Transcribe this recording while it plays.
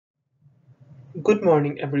Good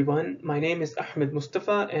morning, everyone. My name is Ahmed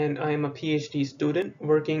Mustafa, and I am a PhD student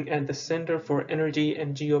working at the Center for Energy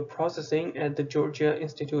and Geoprocessing at the Georgia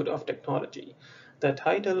Institute of Technology. The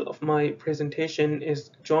title of my presentation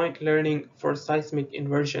is Joint Learning for Seismic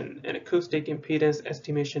Inversion, an Acoustic Impedance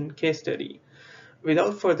Estimation Case Study.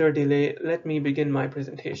 Without further delay, let me begin my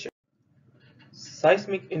presentation.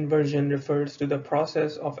 Seismic inversion refers to the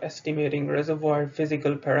process of estimating reservoir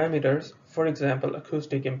physical parameters, for example,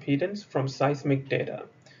 acoustic impedance, from seismic data.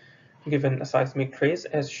 Given a seismic trace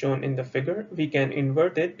as shown in the figure, we can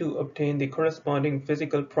invert it to obtain the corresponding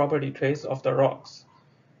physical property trace of the rocks.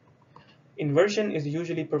 Inversion is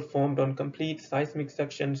usually performed on complete seismic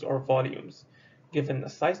sections or volumes. Given a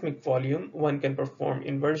seismic volume, one can perform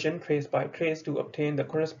inversion trace by trace to obtain the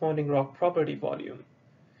corresponding rock property volume.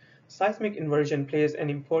 Seismic inversion plays an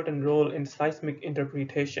important role in seismic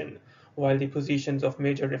interpretation. While the positions of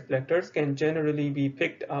major reflectors can generally be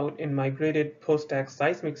picked out in migrated post-stack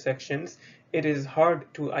seismic sections, it is hard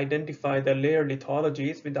to identify the layer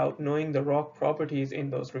lithologies without knowing the rock properties in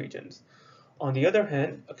those regions. On the other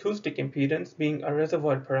hand, acoustic impedance, being a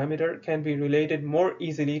reservoir parameter, can be related more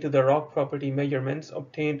easily to the rock property measurements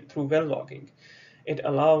obtained through well logging. It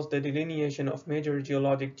allows the delineation of major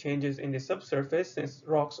geologic changes in the subsurface, since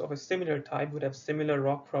rocks of a similar type would have similar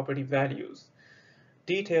rock property values.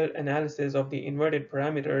 Detailed analysis of the inverted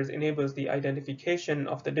parameters enables the identification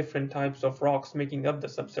of the different types of rocks making up the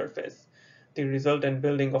subsurface. The resultant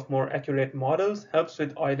building of more accurate models helps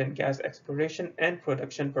with oil and gas exploration and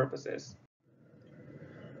production purposes.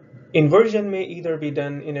 Inversion may either be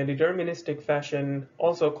done in a deterministic fashion,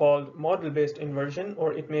 also called model-based inversion,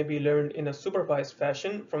 or it may be learned in a supervised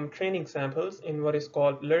fashion from training samples in what is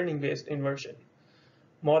called learning-based inversion.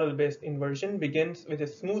 Model-based inversion begins with a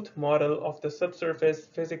smooth model of the subsurface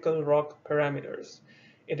physical rock parameters.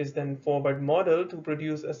 It is then forward modeled to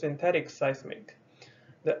produce a synthetic seismic.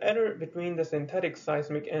 The error between the synthetic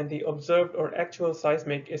seismic and the observed or actual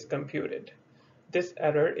seismic is computed. This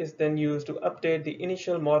error is then used to update the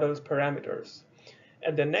initial model's parameters.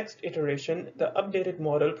 At the next iteration, the updated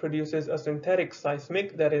model produces a synthetic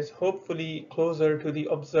seismic that is hopefully closer to the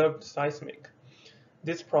observed seismic.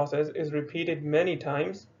 This process is repeated many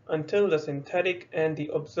times until the synthetic and the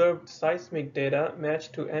observed seismic data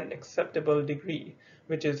match to an acceptable degree,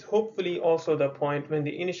 which is hopefully also the point when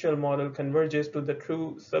the initial model converges to the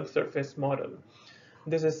true subsurface model.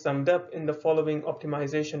 This is summed up in the following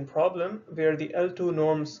optimization problem, where the L2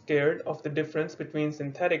 norm squared of the difference between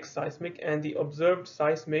synthetic seismic and the observed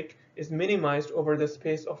seismic is minimized over the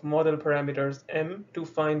space of model parameters m to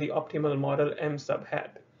find the optimal model m sub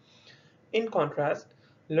hat. In contrast,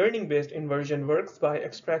 learning-based inversion works by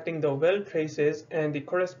extracting the well traces and the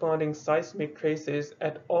corresponding seismic traces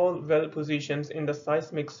at all well positions in the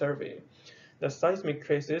seismic survey. The seismic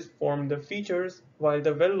traces form the features, while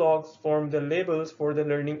the well logs form the labels for the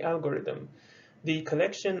learning algorithm. The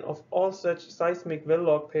collection of all such seismic well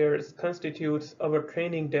log pairs constitutes our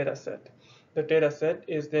training dataset. The dataset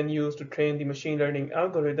is then used to train the machine learning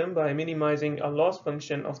algorithm by minimizing a loss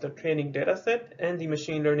function of the training dataset and the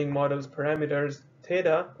machine learning model's parameters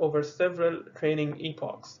theta over several training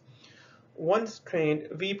epochs. Once trained,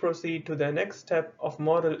 we proceed to the next step of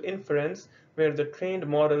model inference, where the trained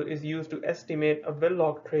model is used to estimate a well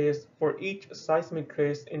log trace for each seismic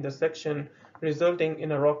trace in the section, resulting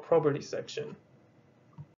in a rock property section.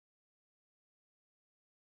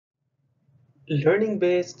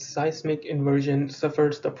 Learning-based seismic inversion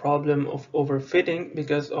suffers the problem of overfitting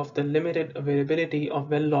because of the limited availability of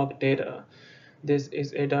well log data. This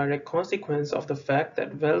is a direct consequence of the fact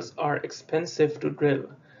that wells are expensive to drill.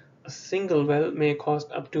 A single well may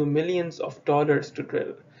cost up to millions of dollars to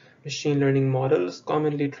drill. Machine learning models,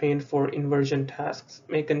 commonly trained for inversion tasks,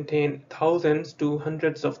 may contain thousands to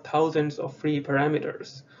hundreds of thousands of free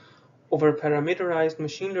parameters. Overparameterized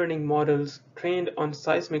machine learning models trained on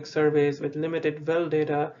seismic surveys with limited well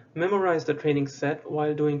data memorize the training set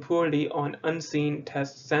while doing poorly on unseen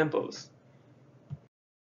test samples.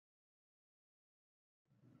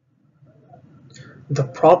 The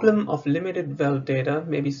problem of limited well data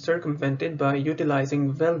may be circumvented by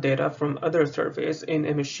utilizing well data from other surveys in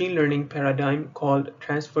a machine learning paradigm called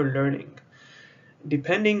transfer learning.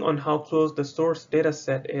 Depending on how close the source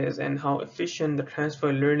dataset is and how efficient the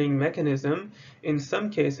transfer learning mechanism, in some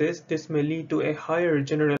cases this may lead to a higher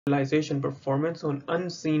generalization performance on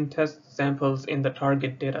unseen test samples in the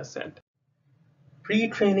target dataset.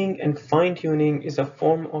 Pre-training and fine-tuning is a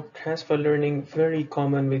form of transfer learning very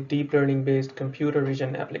common with deep learning-based computer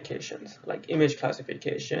vision applications like image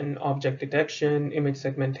classification, object detection, image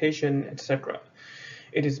segmentation, etc.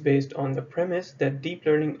 It is based on the premise that deep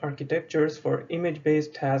learning architectures for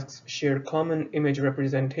image-based tasks share common image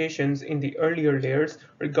representations in the earlier layers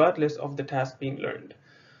regardless of the task being learned.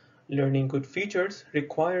 Learning good features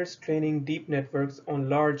requires training deep networks on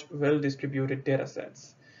large, well-distributed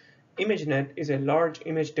datasets. ImageNet is a large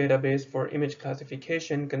image database for image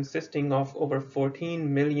classification consisting of over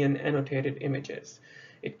 14 million annotated images.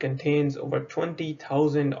 It contains over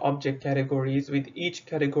 20,000 object categories, with each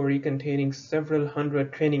category containing several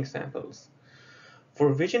hundred training samples.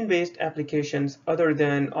 For vision-based applications other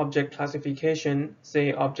than object classification,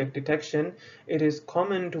 say object detection, it is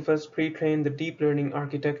common to first pre-train the deep learning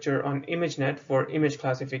architecture on ImageNet for image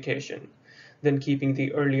classification. Then, keeping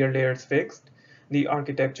the earlier layers fixed, the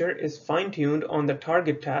architecture is fine-tuned on the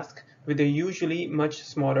target task with a usually much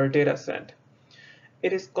smaller dataset.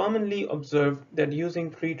 It is commonly observed that using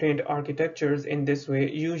pre-trained architectures in this way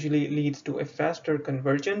usually leads to a faster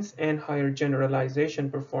convergence and higher generalization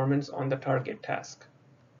performance on the target task.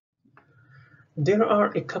 There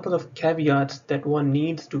are a couple of caveats that one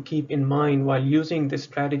needs to keep in mind while using this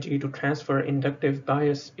strategy to transfer inductive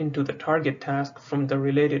bias into the target task from the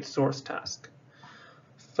related source task.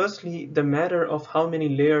 Firstly, the matter of how many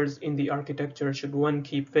layers in the architecture should one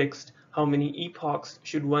keep fixed, how many epochs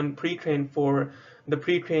should one pre-train for, the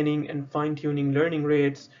pre-training and fine-tuning learning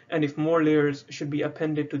rates, and if more layers should be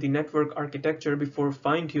appended to the network architecture before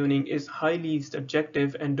fine-tuning is highly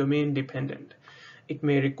subjective and domain-dependent. It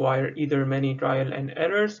may require either many trial and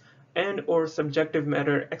errors and/or subjective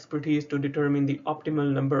matter expertise to determine the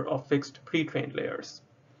optimal number of fixed pre-trained layers.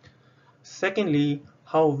 Secondly,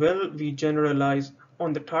 how well we generalize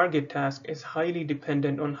on the target task is highly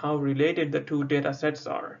dependent on how related the two datasets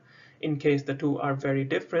are. In case the two are very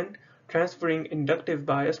different, transferring inductive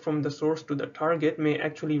bias from the source to the target may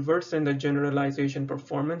actually worsen the generalization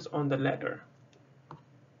performance on the latter.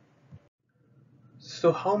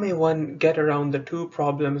 So how may one get around the two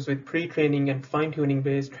problems with pre-training and fine-tuning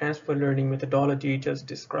based transfer learning methodology just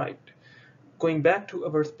described? Going back to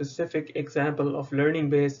our specific example of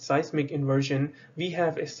learning-based seismic inversion, we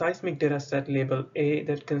have a seismic dataset labeled A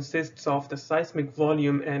that consists of the seismic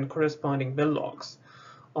volume and corresponding bell logs.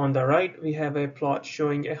 On the right, we have a plot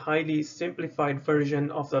showing a highly simplified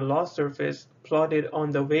version of the loss surface plotted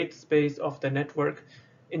on the weight space of the network.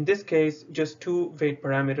 In this case, just two weight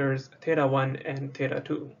parameters, θ1 and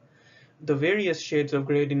θ2. The various shades of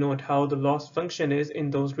gray denote how the loss function is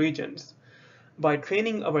in those regions. By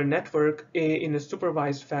training our network A in a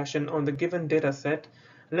supervised fashion on the given dataset,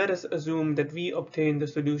 let us assume that we obtain the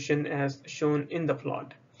solution as shown in the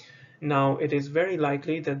plot. Now, it is very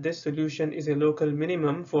likely that this solution is a local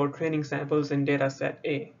minimum for training samples in dataset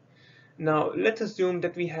A. Now, let's assume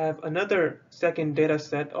that we have another second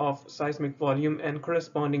dataset of seismic volume and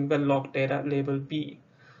corresponding bell log data labeled B.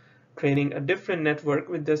 Training a different network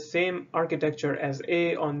with the same architecture as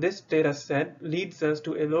A on this dataset leads us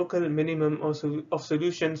to a local minimum of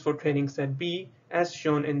solutions for training set B as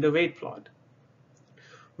shown in the weight plot.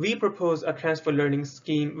 We propose a transfer learning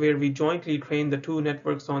scheme where we jointly train the two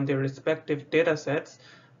networks on their respective datasets,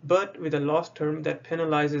 but with a loss term that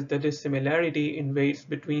penalizes the dissimilarity in weights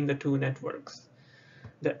between the two networks.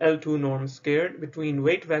 The L2 norm squared between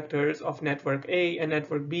weight vectors of network A and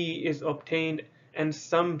network B is obtained and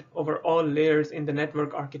summed over all layers in the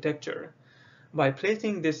network architecture. By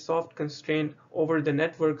placing this soft constraint over the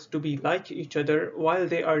networks to be like each other while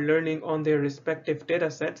they are learning on their respective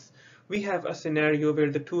datasets, we have a scenario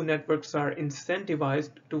where the two networks are incentivized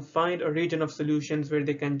to find a region of solutions where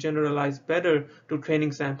they can generalize better to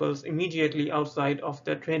training samples immediately outside of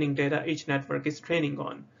the training data each network is training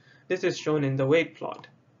on. This is shown in the weight plot.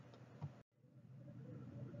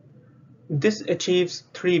 This achieves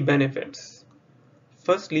three benefits.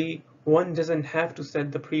 Firstly, one doesn't have to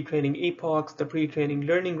set the pre-training epochs, the pre-training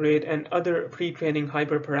learning rate, and other pre-training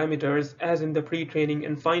hyperparameters as in the pre-training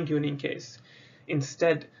and fine-tuning case.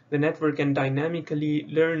 Instead, the network can dynamically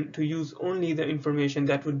learn to use only the information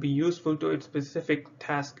that would be useful to its specific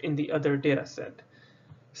task in the other dataset.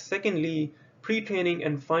 Secondly, pre-training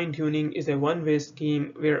and fine-tuning is a one-way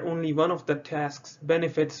scheme where only one of the tasks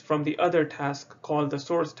benefits from the other task called the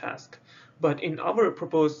source task. But in our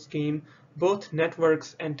proposed scheme, both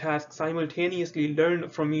networks and tasks simultaneously learn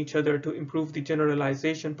from each other to improve the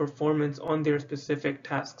generalization performance on their specific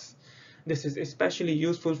tasks. This is especially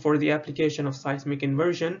useful for the application of seismic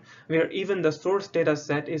inversion, where even the source data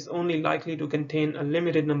set is only likely to contain a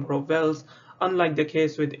limited number of wells, unlike the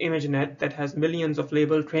case with ImageNet that has millions of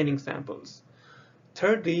labeled training samples.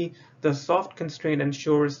 Thirdly, the soft constraint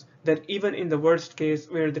ensures that even in the worst case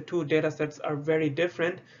where the two datasets are very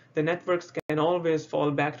different, the networks can always fall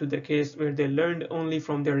back to the case where they learned only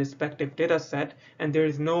from their respective dataset and there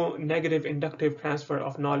is no negative inductive transfer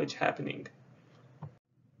of knowledge happening.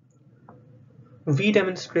 We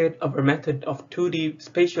demonstrate our method of 2D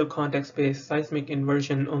spatial context-based seismic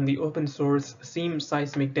inversion on the open source SEAM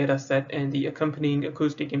seismic dataset and the accompanying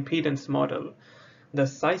acoustic impedance model. The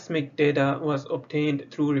seismic data was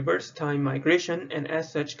obtained through reverse time migration and as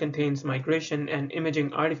such contains migration and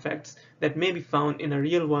imaging artifacts that may be found in a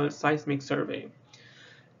real-world seismic survey.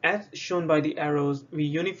 As shown by the arrows, we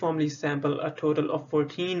uniformly sample a total of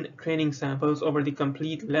 14 training samples over the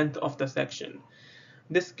complete length of the section.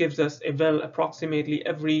 This gives us a well approximately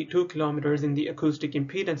every 2 kilometers in the acoustic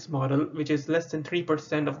impedance model, which is less than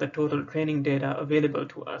 3% of the total training data available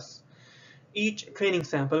to us. Each training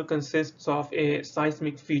sample consists of a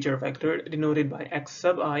seismic feature vector denoted by x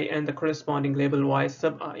sub I and the corresponding label y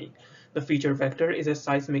sub I. The feature vector is a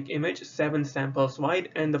seismic image 7 samples wide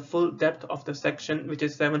and the full depth of the section, which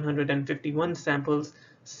is 751 samples,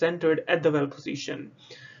 centered at the well position.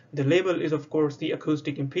 The label is of course the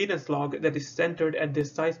acoustic impedance log that is centered at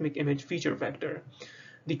this seismic image feature vector.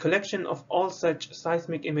 The collection of all such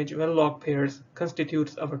seismic image well log pairs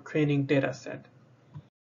constitutes our training dataset.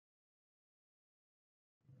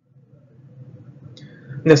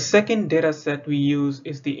 The second dataset we use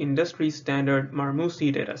is the industry standard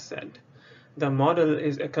Marmousi dataset. The model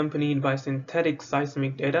is accompanied by synthetic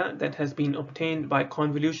seismic data that has been obtained by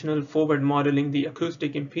convolutional forward modeling the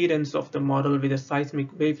acoustic impedance of the model with a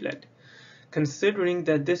seismic wavelet. Considering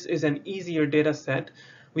that this is an easier dataset,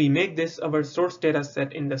 we make this our source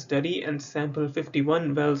dataset in the study and sample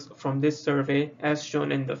 51 wells from this survey as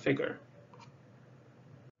shown in the figure.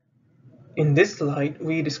 In this slide,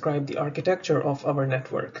 we describe the architecture of our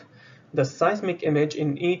network. The seismic image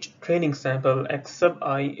in each training sample x sub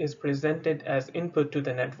I is presented as input to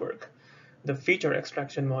the network. The feature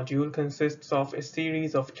extraction module consists of a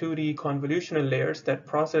series of 2D convolutional layers that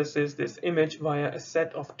processes this image via a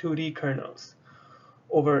set of 2D kernels.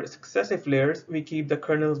 Over successive layers, we keep the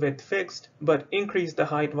kernel width fixed, but increase the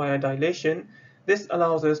height via dilation. This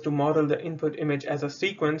allows us to model the input image as a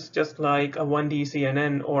sequence, just like a 1D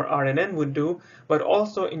CNN or RNN would do, but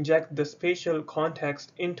also inject the spatial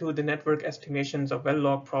context into the network estimations of well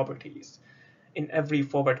log properties. In every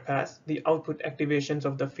forward pass, the output activations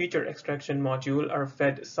of the feature extraction module are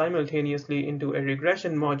fed simultaneously into a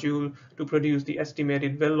regression module to produce the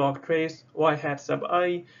estimated well log trace y hat sub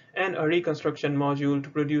I and a reconstruction module to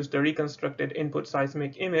produce the reconstructed input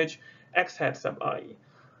seismic image x hat sub I.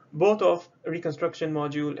 Both of reconstruction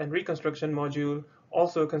module and reconstruction module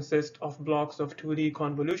also consist of blocks of 2D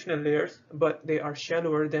convolutional layers, but they are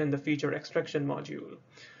shallower than the feature extraction module.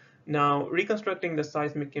 Now, reconstructing the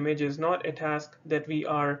seismic image is not a task that we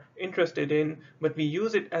are interested in, but we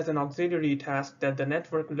use it as an auxiliary task that the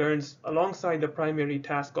network learns alongside the primary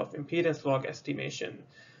task of impedance log estimation.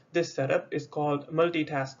 This setup is called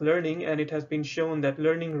multitask learning, and it has been shown that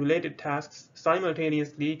learning related tasks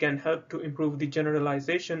simultaneously can help to improve the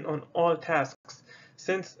generalization on all tasks,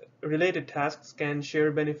 since related tasks can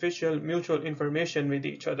share beneficial mutual information with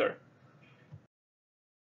each other.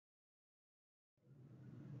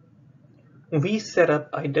 We set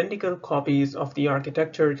up identical copies of the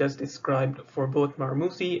architecture just described for both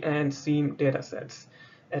Marmousi and SEAM datasets.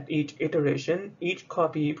 At each iteration, each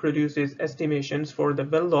copy produces estimations for the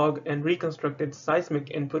well log and reconstructed seismic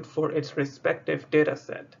input for its respective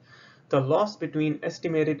dataset. The loss between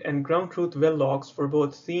estimated and ground truth well logs for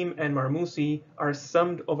both SEAM and Marmousi are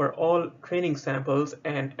summed over all training samples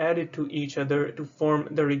and added to each other to form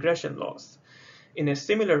the regression loss. In a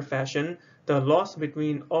similar fashion, the loss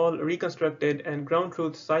between all reconstructed and ground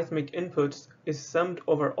truth seismic inputs is summed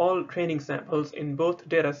over all training samples in both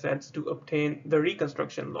datasets to obtain the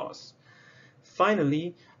reconstruction loss.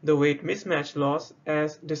 Finally, the weight mismatch loss,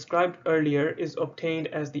 as described earlier, is obtained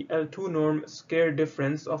as the L2 norm square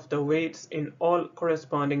difference of the weights in all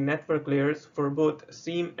corresponding network layers for both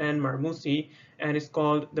SEAM and Marmousi and is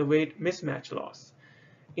called the weight mismatch loss.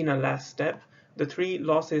 In a last step, the three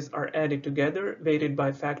losses are added together, weighted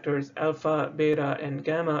by factors alpha, beta, and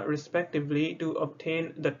gamma respectively to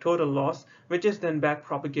obtain the total loss, which is then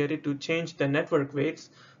backpropagated to change the network weights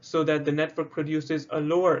so that the network produces a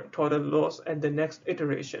lower total loss at the next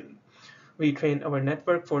iteration. We train our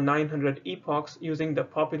network for 900 epochs using the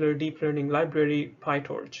popular deep learning library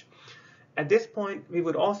PyTorch. At this point, we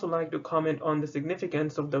would also like to comment on the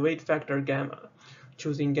significance of the weight factor gamma.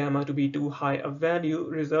 Choosing gamma to be too high a value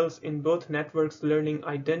results in both networks learning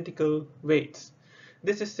identical weights.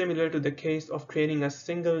 This is similar to the case of training a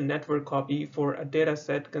single network copy for a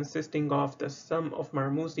dataset consisting of the sum of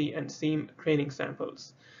Marmousi and SEM training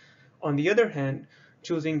samples. On the other hand,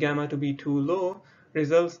 choosing gamma to be too low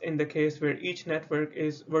results in the case where each network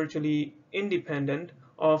is virtually independent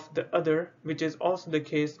of the other, which is also the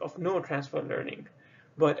case of no transfer learning.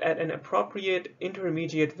 But at an appropriate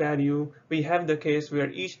intermediate value, we have the case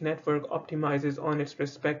where each network optimizes on its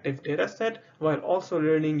respective dataset while also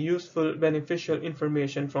learning useful, beneficial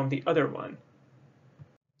information from the other one.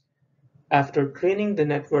 After training the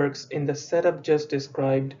networks in the setup just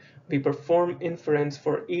described, we perform inference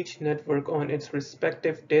for each network on its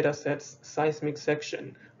respective dataset's seismic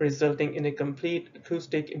section, resulting in a complete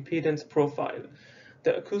acoustic impedance profile.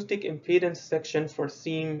 The acoustic impedance section for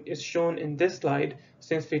SEM is shown in this slide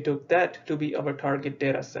since we took that to be our target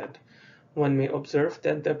dataset. One may observe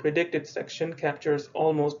that the predicted section captures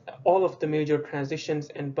almost all of the major transitions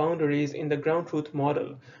and boundaries in the ground truth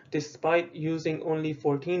model, despite using only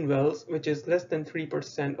 14 wells, which is less than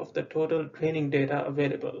 3% of the total training data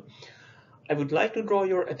available. I would like to draw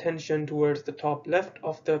your attention towards the top left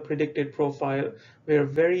of the predicted profile, where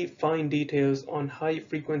very fine details on high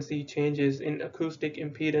frequency changes in acoustic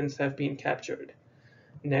impedance have been captured.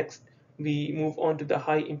 Next, we move on to the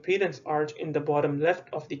high impedance arch in the bottom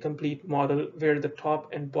left of the complete model, where the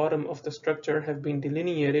top and bottom of the structure have been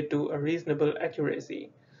delineated to a reasonable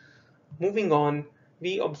accuracy. Moving on,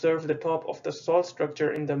 we observe the top of the salt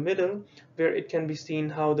structure in the middle, where it can be seen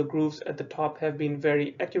how the grooves at the top have been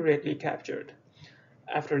very accurately captured.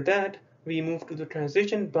 After that, we move to the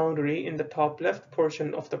transition boundary in the top left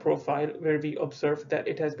portion of the profile, where we observe that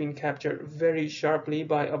it has been captured very sharply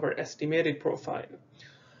by our estimated profile.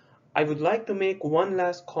 I would like to make one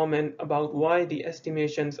last comment about why the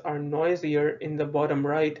estimations are noisier in the bottom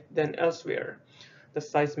right than elsewhere. The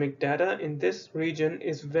seismic data in this region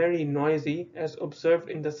is very noisy, as observed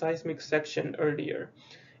in the seismic section earlier.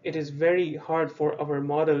 It is very hard for our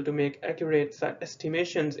model to make accurate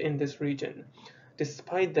estimations in this region.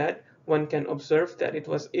 Despite that, one can observe that it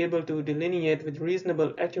was able to delineate with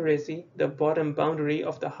reasonable accuracy the bottom boundary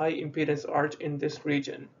of the high impedance arch in this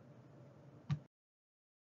region.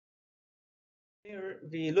 Here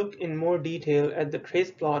we look in more detail at the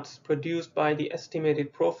trace plots produced by the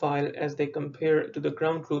estimated profile as they compare to the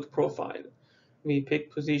ground truth profile. We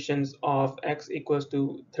pick positions of x equals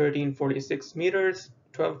to 1346 meters,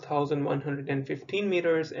 12,115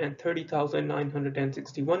 meters, and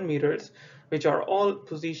 30,961 meters, which are all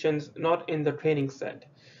positions not in the training set.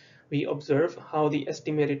 We observe how the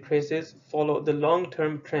estimated traces follow the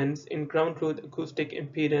long-term trends in ground truth acoustic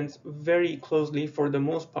impedance very closely for the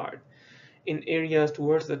most part. In areas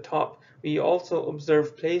towards the top, we also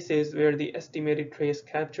observe places where the estimated trace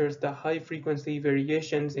captures the high frequency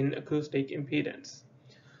variations in acoustic impedance.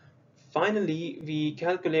 Finally, we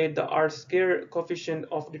calculate the R-square coefficient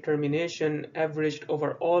of determination averaged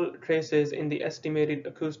over all traces in the estimated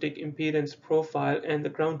acoustic impedance profile and the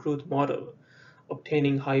ground truth model,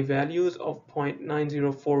 obtaining high values of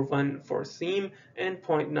 0.9041 for SEM and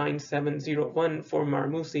 0.9701 for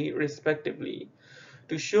Marmousi respectively.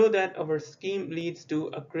 To show that our scheme leads to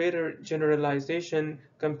a greater generalization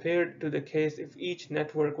compared to the case if each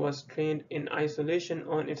network was trained in isolation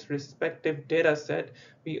on its respective dataset,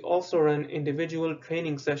 we also run individual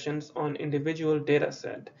training sessions on individual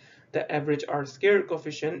dataset. The average R-square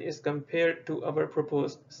coefficient is compared to our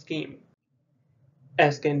proposed scheme.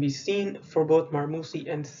 As can be seen, for both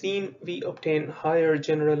Marmousi and SEM, we obtain higher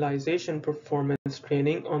generalization performance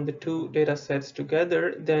training on the two datasets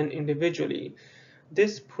together than individually.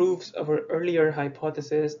 This proves our earlier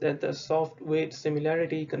hypothesis that the soft weight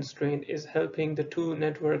similarity constraint is helping the two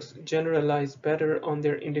networks generalize better on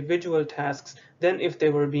their individual tasks than if they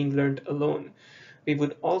were being learned alone. We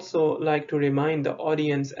would also like to remind the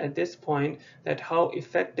audience at this point that how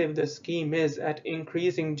effective the scheme is at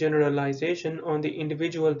increasing generalization on the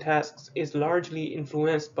individual tasks is largely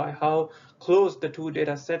influenced by how close the two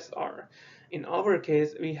data sets are. In our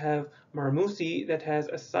case, we have Marmousi that has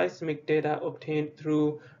a seismic data obtained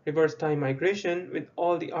through reverse time migration with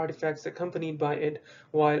all the artifacts accompanied by it,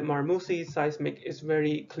 while Marmousi's seismic is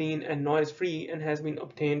very clean and noise-free and has been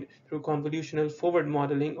obtained through convolutional forward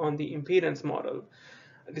modeling on the impedance model.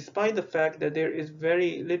 Despite the fact that there is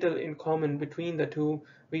very little in common between the two,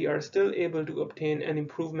 we are still able to obtain an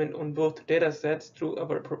improvement on both datasets through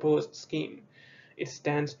our proposed scheme. It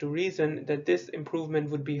stands to reason that this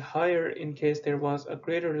improvement would be higher in case there was a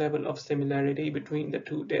greater level of similarity between the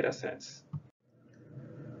two datasets.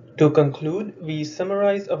 To conclude, we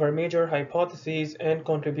summarize our major hypotheses and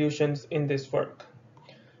contributions in this work.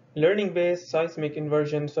 Learning-based seismic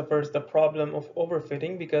inversion suffers the problem of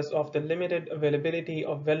overfitting because of the limited availability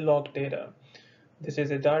of well-logged data. This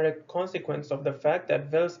is a direct consequence of the fact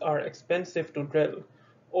that wells are expensive to drill.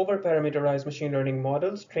 Over-parameterized machine learning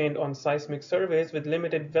models trained on seismic surveys with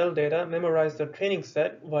limited well data memorize the training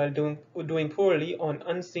set while doing poorly on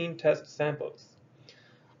unseen test samples.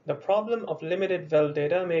 The problem of limited well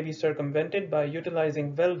data may be circumvented by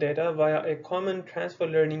utilizing well data via a common transfer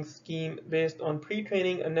learning scheme based on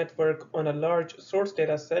pre-training a network on a large source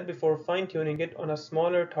data set before fine-tuning it on a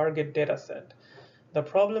smaller target data set. The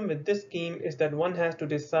problem with this scheme is that one has to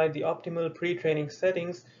decide the optimal pre-training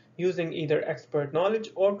settings using either expert knowledge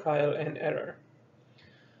or trial and error.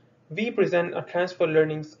 We present a transfer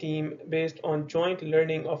learning scheme based on joint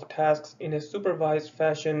learning of tasks in a supervised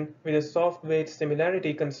fashion with a soft weight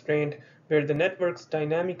similarity constraint where the networks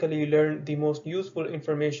dynamically learn the most useful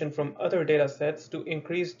information from other datasets to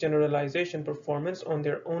increase generalization performance on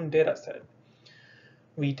their own dataset.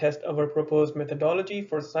 We test our proposed methodology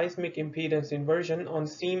for seismic impedance inversion on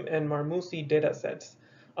SEAM and Marmousi datasets.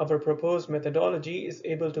 Our proposed methodology is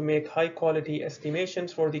able to make high-quality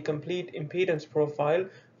estimations for the complete impedance profile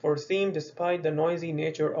for SEAM despite the noisy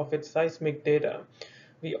nature of its seismic data.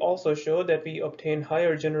 We also show that we obtain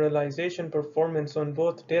higher generalization performance on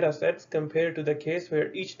both datasets compared to the case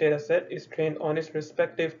where each dataset is trained on its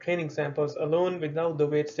respective training samples alone without the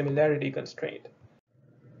weight similarity constraint.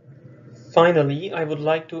 Finally, I would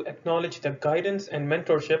like to acknowledge the guidance and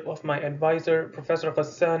mentorship of my advisor, Professor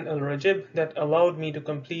Hassan Al-Rajib, that allowed me to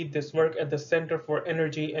complete this work at the Center for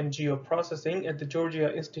Energy and Geoprocessing at the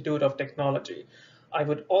Georgia Institute of Technology. I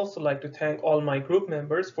would also like to thank all my group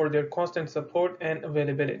members for their constant support and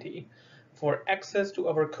availability. For access to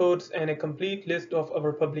our codes and a complete list of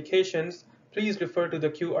our publications, please refer to the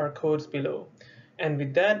QR codes below. And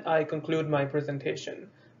with that, I conclude my presentation.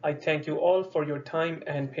 I thank you all for your time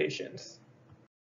and patience.